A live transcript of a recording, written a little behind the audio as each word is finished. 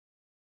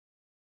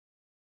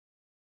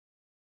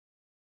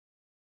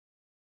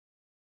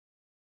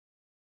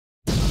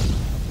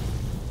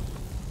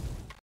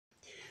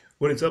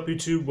What is up,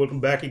 YouTube? Welcome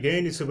back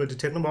again. It's about the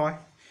Technoboy,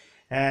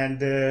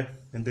 and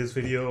in this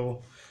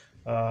video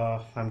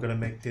I'm gonna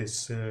make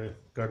this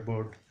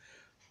cardboard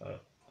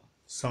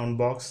sound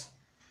box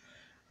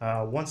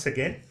once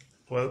again.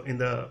 Well, in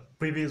the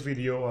previous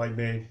video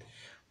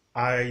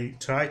I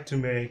tried to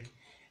make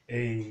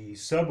a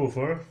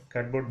subwoofer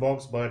cardboard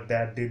box, but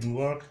that didn't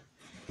work.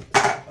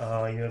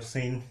 You have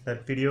seen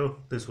that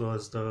video. This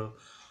was the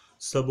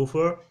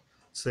subwoofer.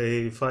 It's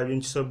a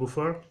 5-inch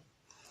subwoofer,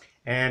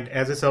 and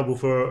as a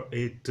subwoofer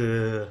it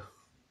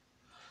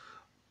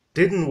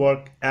didn't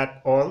work at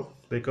all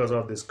because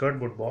of this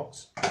cardboard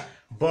box.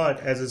 But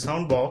as a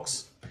sound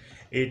box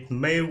it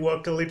may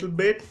work a little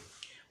bit,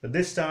 but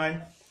this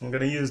time I'm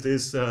gonna use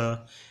this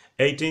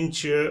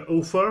 8-inch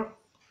woofer.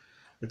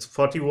 It's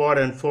 40 watt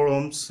and 4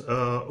 ohms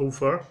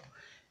woofer,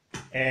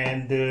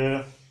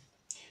 and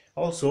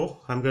also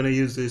I'm gonna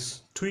use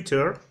this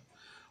tweeter,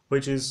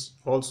 which is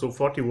also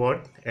 40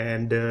 watt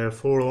and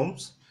 4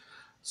 ohms.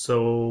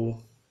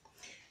 So,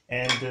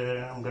 and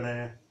I'm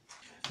gonna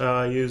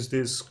use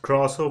this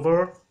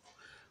crossover.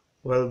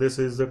 Well, this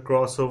is the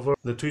crossover.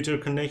 The tweeter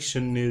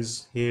connection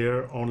is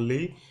here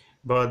only,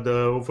 but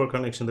the woofer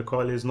connection, the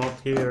coil is not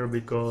here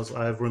because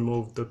I've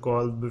removed the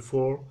coil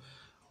before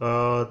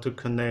to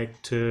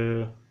connect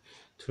to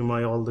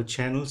my all the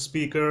channel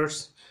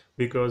speakers,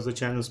 because the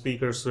channel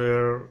speakers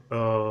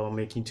were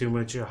making too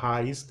much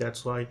highs.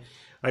 That's why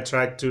I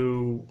tried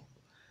to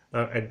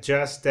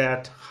adjust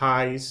that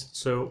highs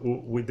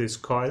with this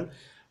coil,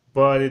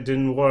 but it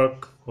didn't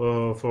work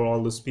for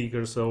all the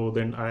speakers. So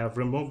then I have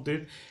removed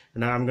it,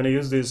 and I'm going to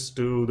use this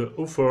to the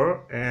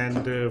woofer,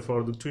 and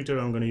for the tweeter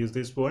I'm going to use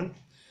this one.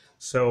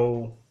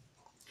 So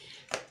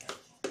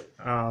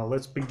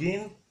let's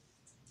begin.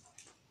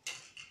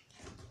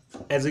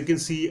 As you can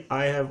see,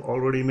 I have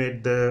already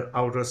made the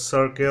outer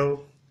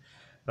circle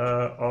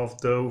of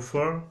the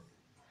woofer.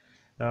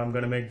 Now I'm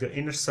going to make the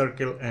inner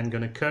circle and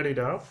going to cut it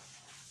off.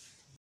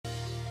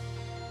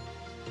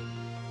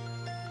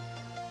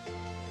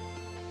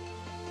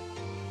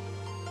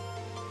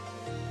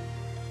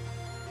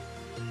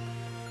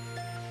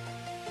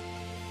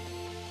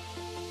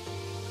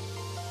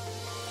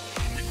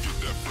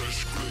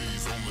 Fresh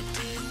glaze on the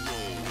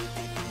D-roll,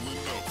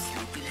 pulling up,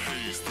 smoking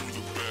haze through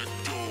the back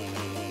door.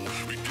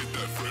 We get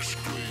that fresh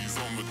glaze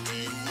on the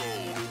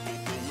D-roll,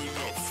 pulling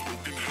up,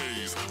 smoking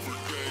haze for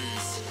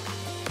days.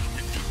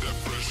 We get that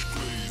fresh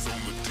glaze on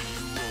the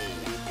D-roll,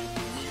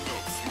 pulling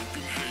up,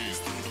 smoking haze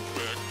through the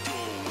back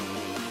door.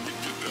 We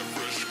get that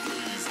fresh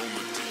glaze on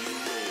the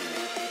D-roll,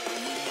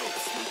 pulling up,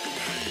 smoking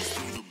haze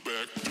through the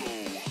back door.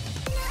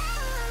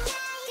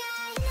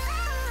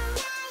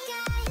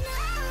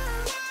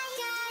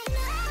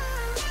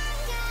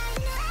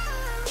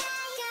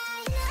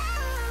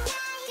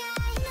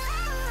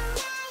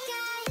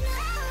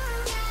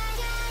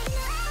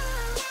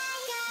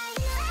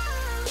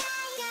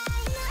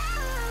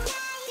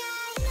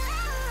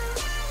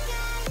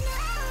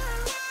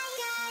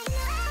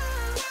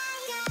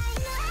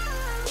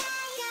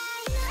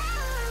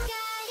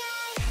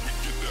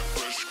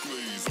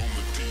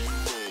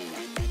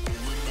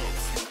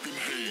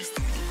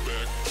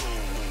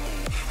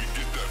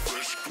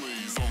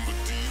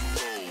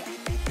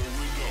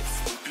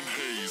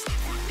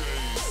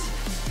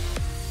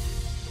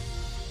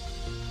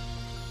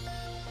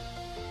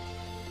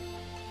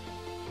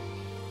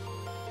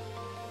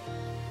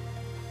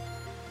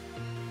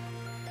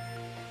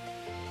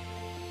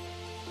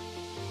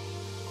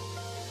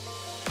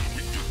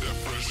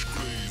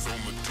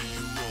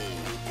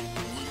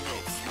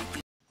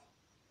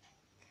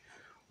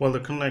 Well, the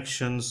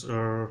connections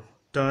are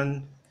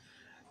done.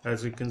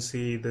 As you can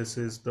see, this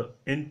is the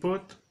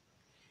input,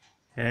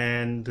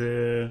 and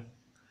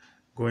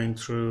going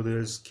through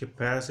these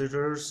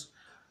capacitors,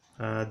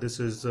 this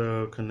is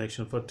the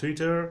connection for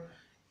tweeter.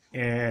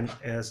 And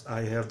as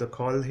I have the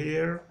coil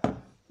here,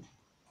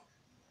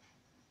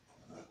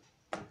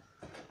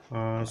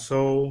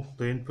 so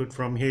the input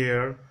from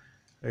here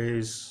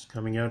is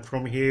coming out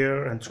from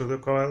here and through the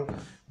coil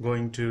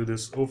going to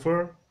this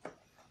woofer,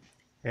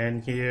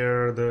 and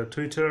here the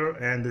tweeter,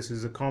 and this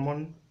is a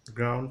common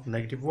ground,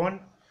 -1.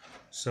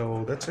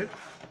 So that's it.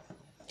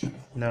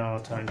 Now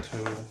time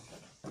to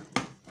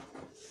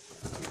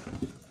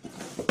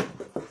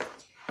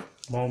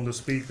mount the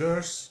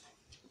speakers.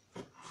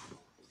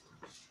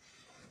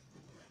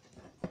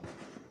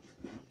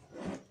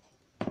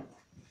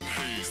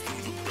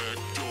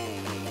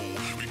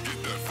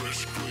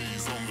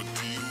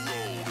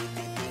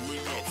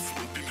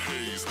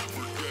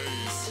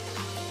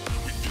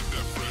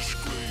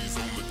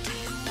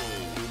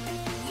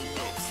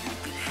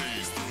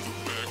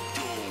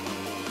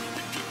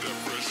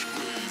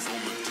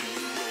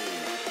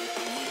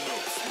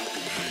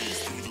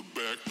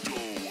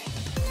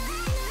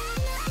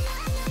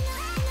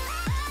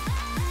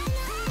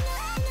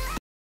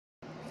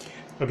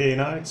 Okay,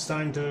 now it's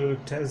time to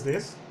test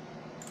this.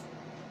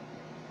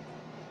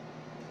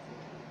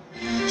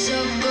 So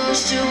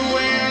goes to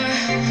where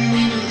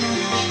we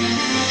belong.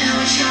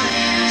 Now it's time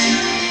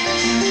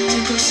to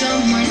go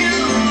somewhere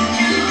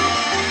new.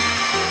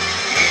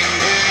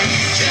 And I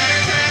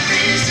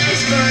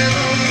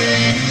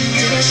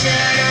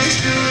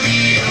shadows through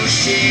the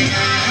ocean.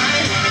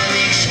 I wanna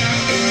make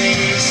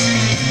shockwaves.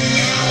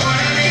 I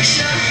wanna make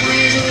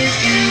shockwaves with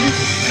you.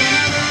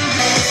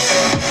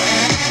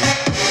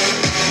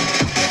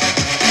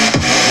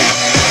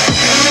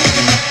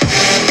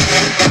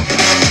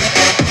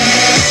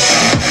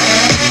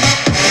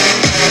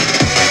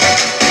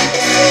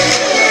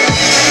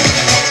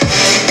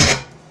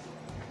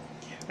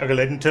 Okay,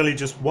 let me tell you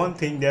just one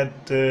thing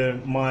that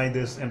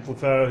this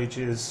amplifier, which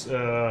is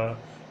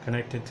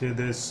connected to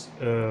this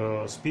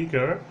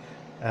speaker,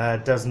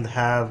 doesn't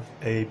have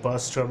a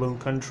bass treble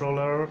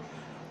controller,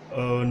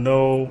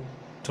 no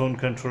tone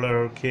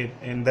controller kit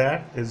in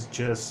that. It's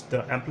just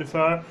the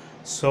amplifier,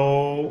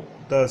 so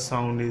the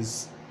sound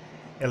is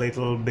a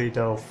little bit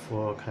of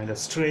kind of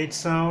straight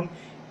sound,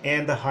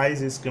 and the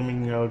highs is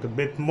coming out a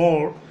bit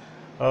more,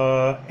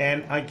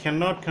 and I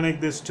cannot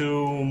connect this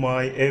to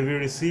my AV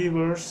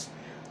receivers,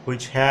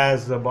 which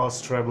has the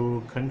bass treble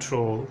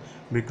control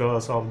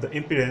because of the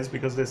impedance,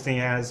 because this thing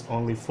has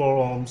only 4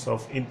 ohms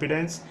of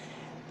impedance,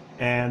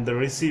 and the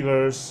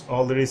receivers,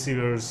 all the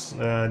receivers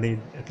need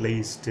at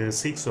least 6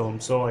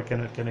 ohms, so I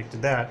cannot connect to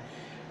that.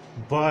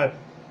 But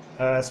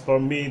as for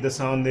me, the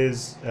sound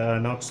is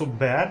not so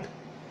bad,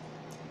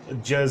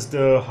 just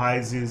the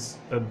highs is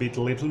a bit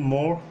little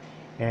more,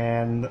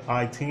 and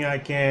I think I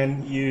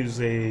can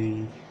use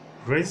a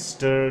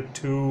resistor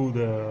to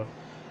the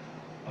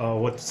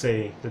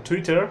the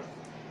tweeter,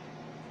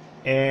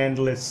 and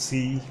let's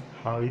see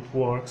how it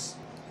works.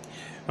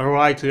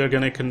 Alright, we are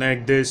gonna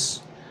connect this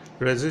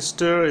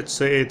resistor.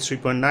 It's a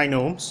 3.9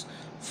 ohms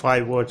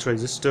 5 watts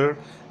resistor.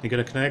 We're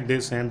gonna connect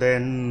this, and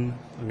then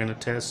I'm gonna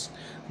test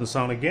the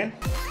sound again.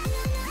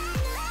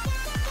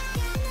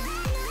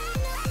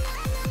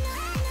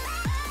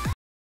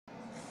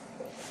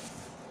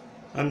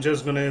 I'm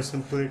just gonna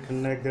simply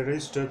connect the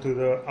resistor to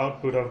the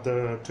output of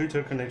the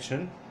tweeter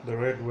connection, the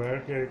red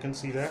wire. Here you can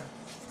see that.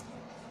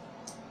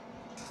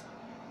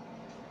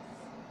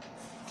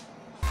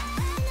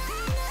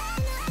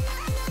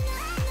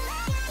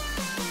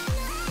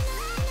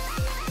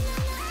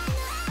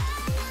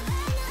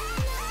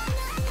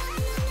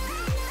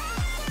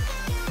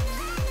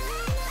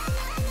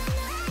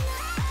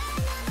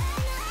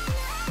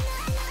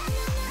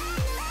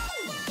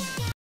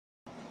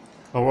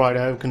 Alright,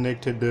 I have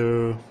connected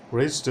the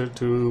resistor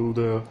to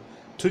the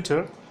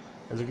tweeter.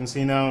 As you can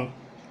see now,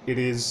 it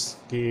is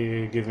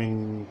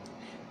giving,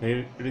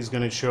 it is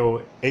going to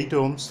show 8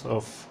 ohms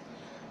of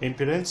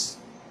impedance.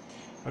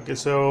 Okay,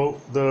 so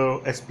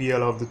the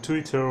SPL of the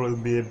tweeter will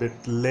be a bit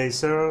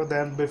lesser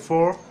than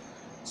before,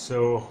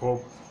 so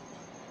hope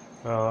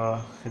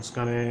it's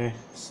gonna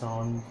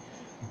sound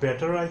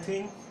better. I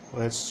think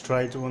let's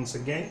try it once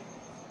again.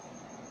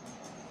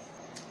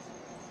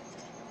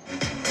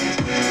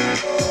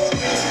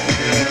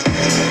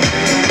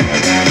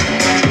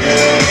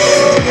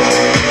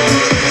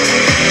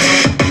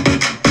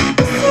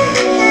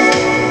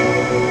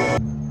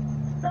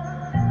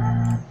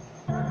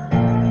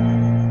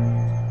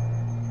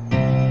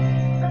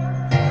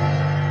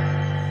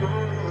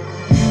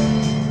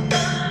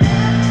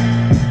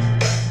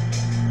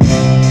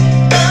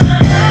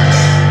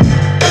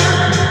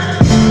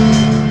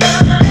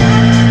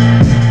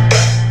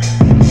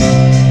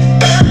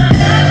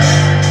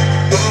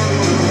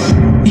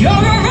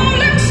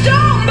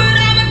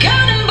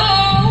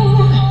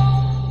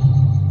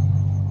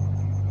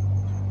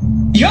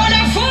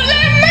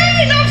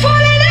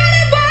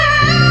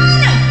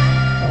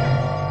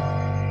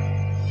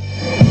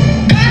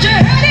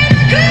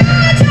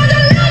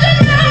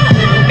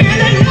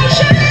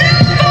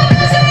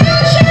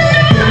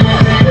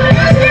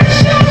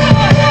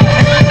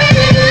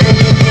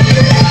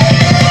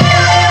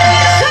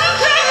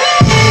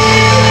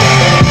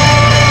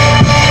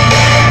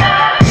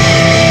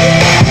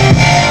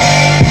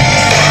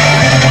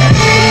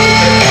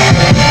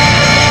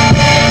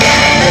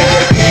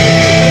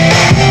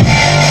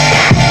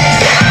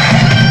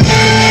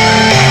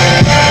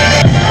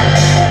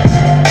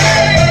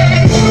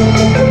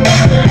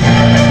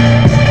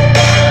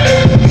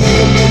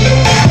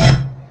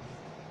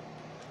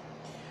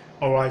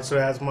 Alright, so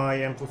as my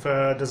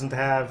amplifier doesn't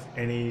have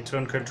any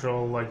tone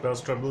control like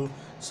bass treble,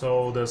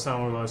 so the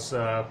sound was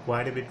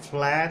quite a bit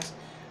flat.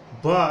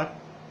 But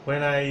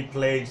when I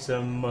played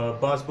some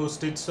bass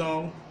boosted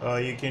song,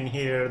 you can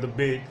hear the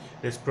beat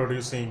is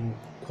producing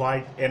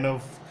quite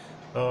enough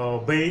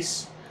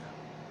bass.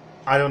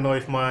 I don't know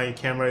if my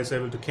camera is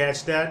able to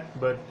catch that,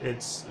 but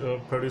it's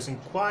producing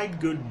quite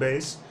good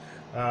bass,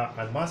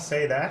 I must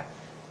say that.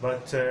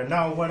 But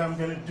now what I'm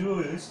gonna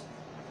do is,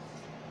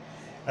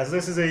 as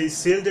this is a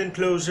sealed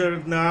enclosure,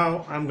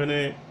 now I'm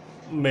gonna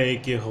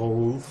make a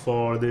hole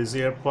for this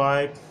air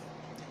pipe,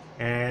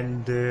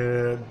 and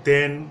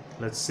then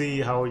let's see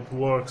how it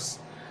works.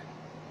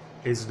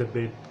 Is the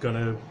bit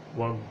gonna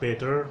work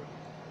better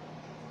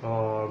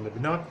or maybe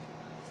not?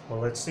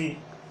 Well, let's see.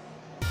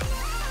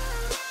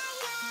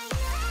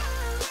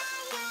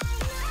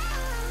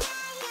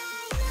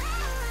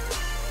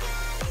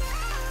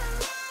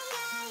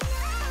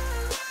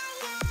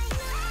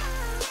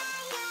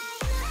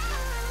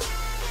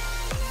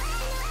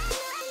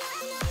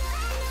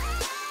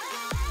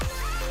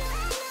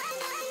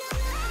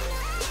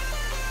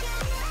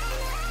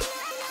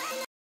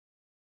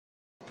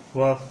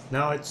 Well,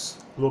 now it's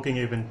looking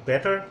even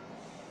better.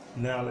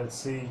 Now let's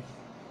see.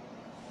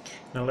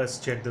 Now let's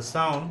check the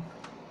sound,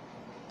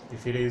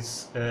 if it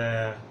is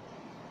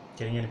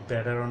getting any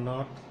better or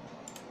not.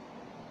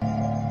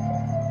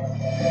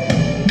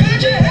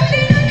 Got your head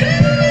in a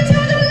cloud, it's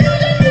all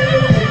illusion now.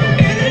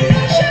 In a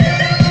nutshell,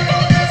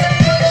 now, that's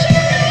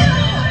emotion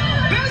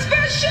now. Best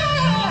for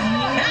sure.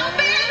 I'll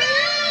be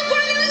there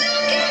when you're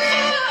looking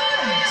for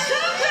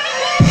something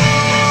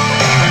more.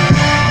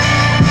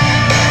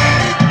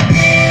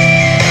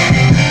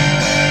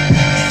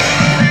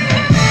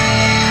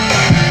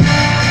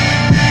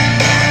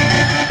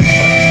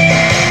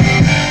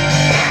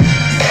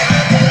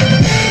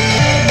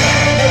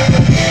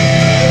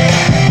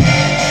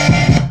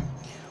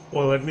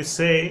 Well, let me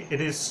say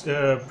it is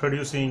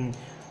producing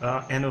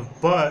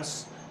enough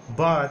buzz,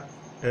 but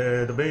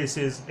the bass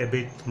is a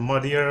bit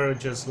muddier,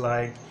 just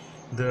like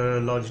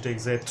the Logitech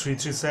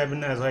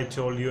Z337, as I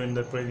told you in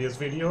the previous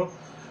video.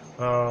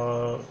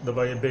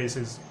 The bass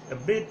is a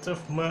bit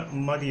of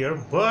muddier,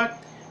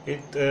 but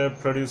it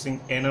producing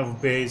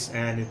enough bass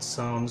and it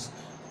sounds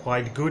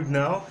quite good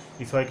now.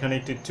 If I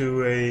connect it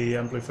to a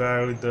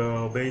amplifier with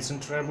the bass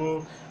and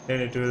treble, then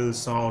it will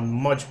sound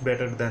much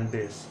better than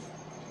this.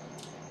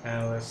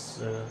 And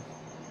let's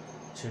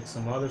check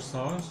some other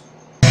songs.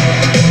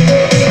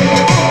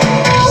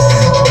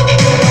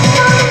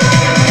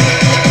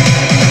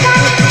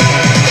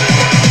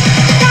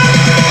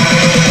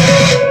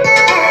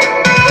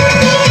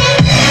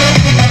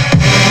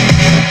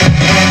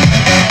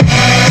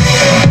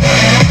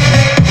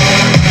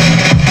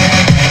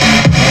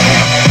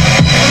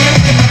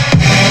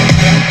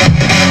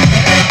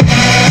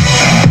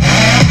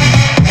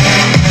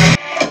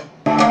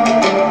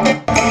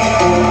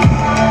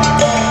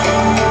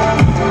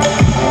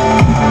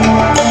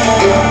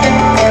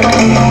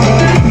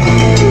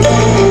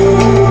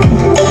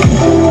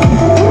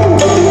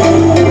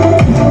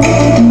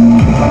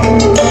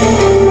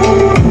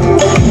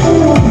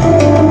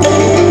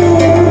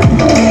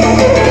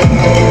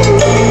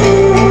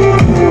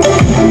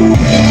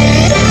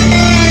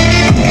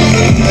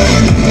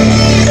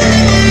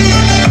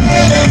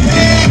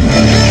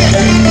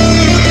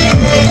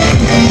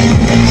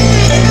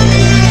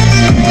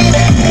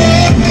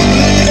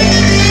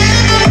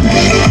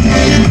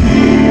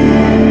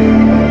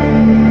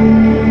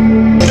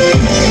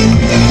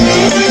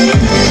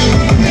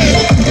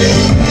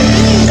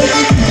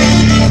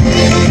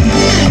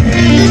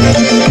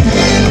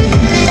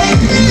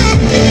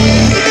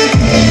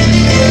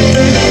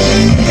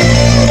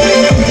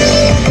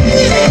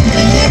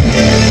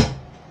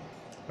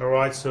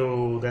 Alright,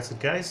 so that's it,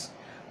 guys.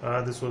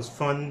 This was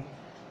fun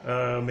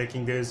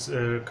making this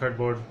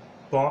cardboard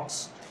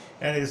box,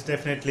 and it's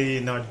definitely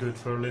not good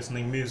for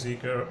listening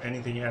music or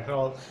anything at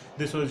all.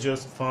 This was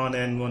just fun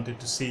and wanted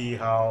to see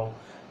how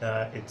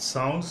it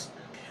sounds.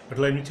 But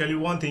let me tell you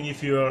one thing: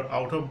 if you are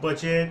out of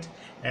budget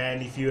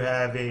and if you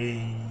have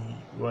a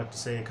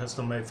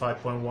custom-made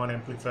 5.1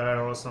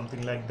 amplifier or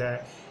something like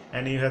that,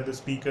 and you have the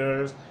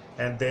speakers,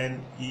 and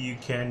then you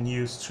can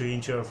use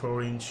 3-inch or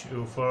 4-inch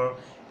woofer,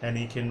 and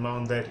you can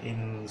mount that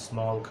in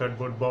small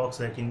cardboard box.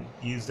 I can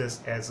use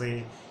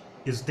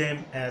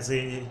them as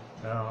a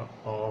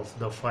of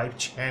the 5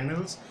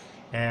 channels,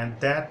 and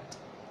that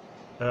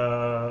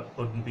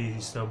wouldn't be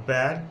so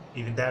bad.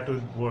 Even that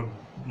would work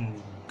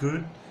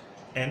good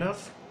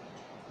enough,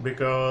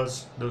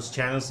 because those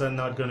channels are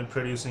not going to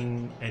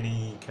producing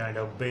any kind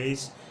of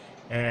bass,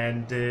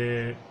 and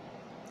the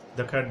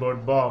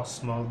cardboard box,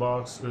 small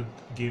box, would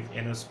give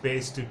enough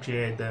space to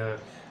create the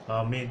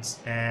mids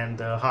and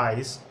the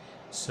highs.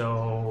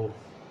 So,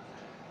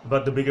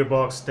 but the bigger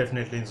box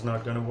definitely is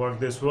not going to work.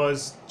 This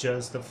was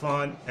just the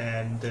fun,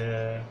 and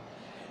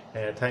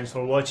thanks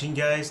for watching,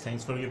 guys.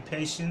 Thanks for your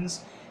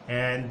patience,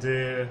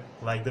 and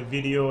like the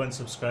video and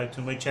subscribe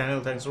to my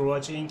channel. Thanks for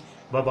watching.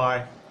 Bye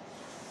bye.